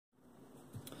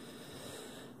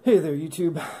Hey there,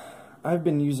 YouTube. I've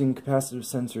been using capacitive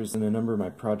sensors in a number of my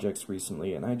projects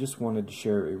recently, and I just wanted to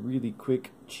share a really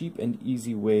quick, cheap, and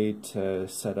easy way to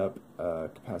set up a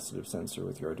capacitive sensor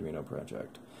with your Arduino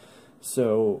project.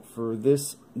 So for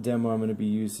this demo, I'm going to be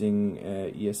using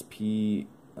ESP8266.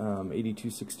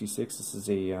 This is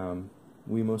a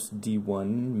Wemos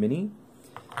D1 Mini.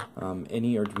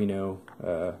 Any Arduino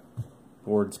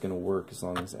board's going to work as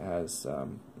long as it has,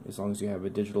 as long as you have a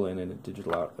digital in and a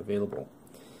digital out available.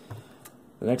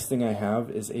 The next thing I have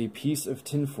is a piece of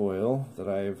tinfoil that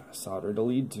I've soldered a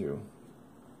lead to.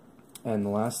 And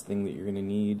the last thing that you're going to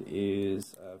need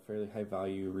is a fairly high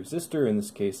value resistor. In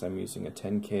this case I'm using a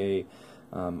 10K.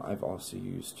 I've also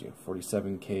used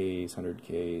 47Ks,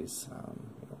 100Ks.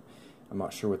 I'm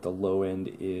not sure what the low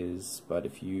end is, but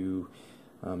if you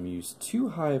use too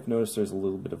high, I've noticed there's a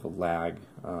little bit of a lag,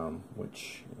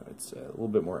 which it's a little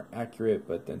bit more accurate,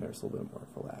 but then there's a little bit more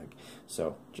of a lag.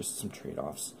 So just some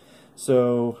trade-offs.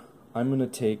 So I'm going to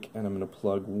take and I'm going to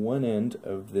plug one end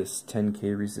of this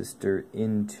 10K resistor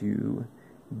into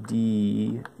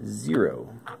D0.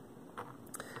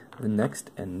 The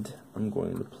next end I'm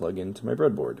going to plug into my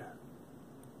breadboard.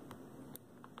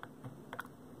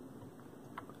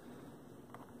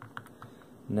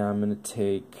 Now I'm going to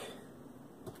take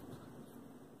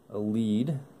a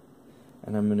lead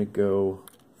and I'm going to go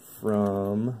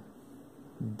from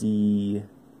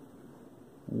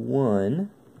D1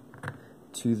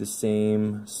 to the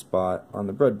same spot on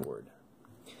the breadboard.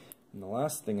 And the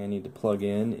last thing I need to plug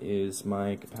in is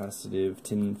my capacitive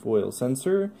tin foil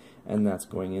sensor, and that's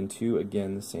going into,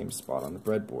 again, the same spot on the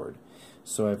breadboard.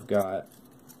 So I've got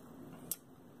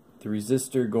the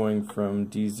resistor going from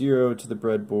D0 to the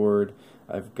breadboard,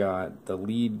 I've got the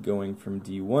lead going from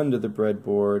D1 to the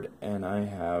breadboard, and I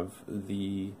have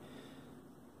the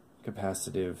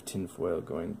capacitive tinfoil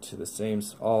going to the same,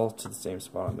 all to the same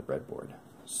spot on the breadboard.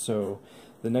 So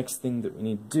the next thing that we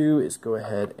need to do is go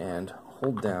ahead and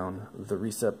hold down the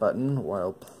reset button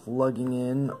while plugging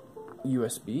in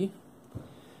USB.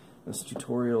 This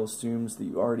tutorial assumes that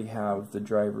you already have the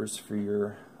drivers for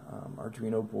your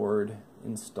Arduino board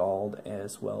installed,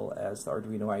 as well as the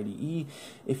Arduino IDE.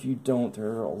 If you don't, there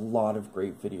are a lot of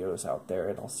great videos out there,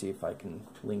 and I'll see if I can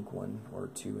link one or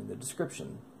two in the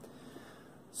description.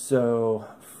 So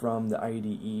from the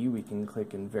IDE we can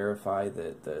click and verify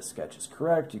that the sketch is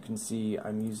correct. You can see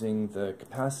I'm using the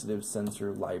capacitive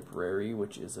sensor library,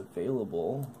 which is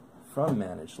available from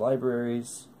Managed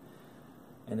Libraries,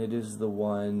 and it is the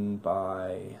one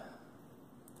by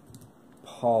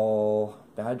Paul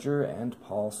Badger and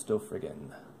Paul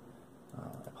Stofrigan.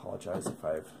 I apologize if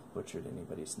I've butchered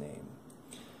anybody's name.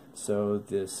 So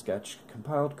the sketch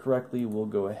compiled correctly, we'll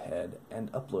go ahead and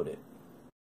upload it.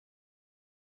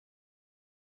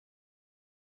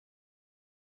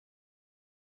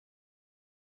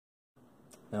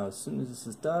 Now as soon as this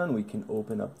is done, we can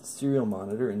open up the serial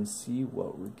monitor and see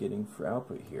what we're getting for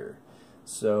output here.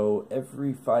 So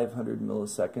every 500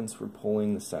 milliseconds we're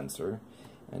pulling the sensor,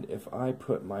 and if I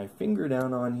put my finger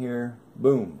down on here,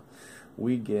 boom,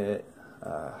 we get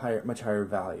much higher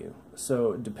value.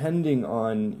 So depending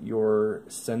on your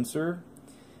sensor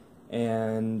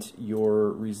and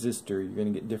your resistor, you're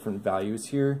going to get different values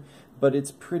here, but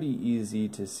it's pretty easy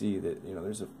to see that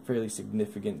there's a fairly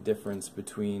significant difference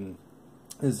between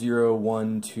 0,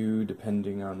 1, 2,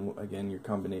 depending on, again, your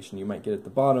combination you might get at the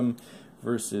bottom,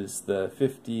 versus the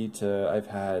 50 to, I've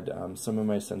had some of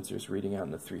my sensors reading out in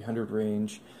the 300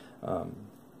 range,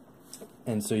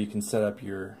 and so you can set up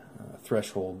your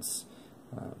thresholds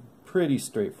pretty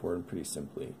straightforward and pretty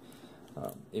simply.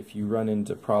 If you run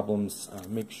into problems,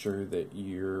 make sure that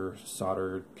your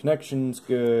soldered connection's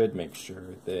good, make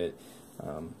sure that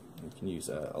you can use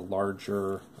a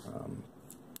larger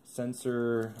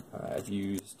sensor. I've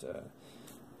used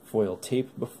foil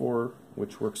tape before,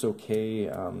 which works okay.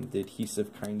 The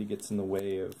adhesive kind of gets in the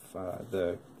way of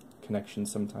the connection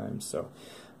sometimes, so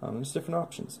there's different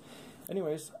options.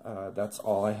 Anyways, that's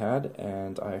all I had,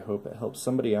 and I hope it helps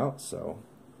somebody out, so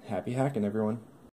happy hacking, everyone.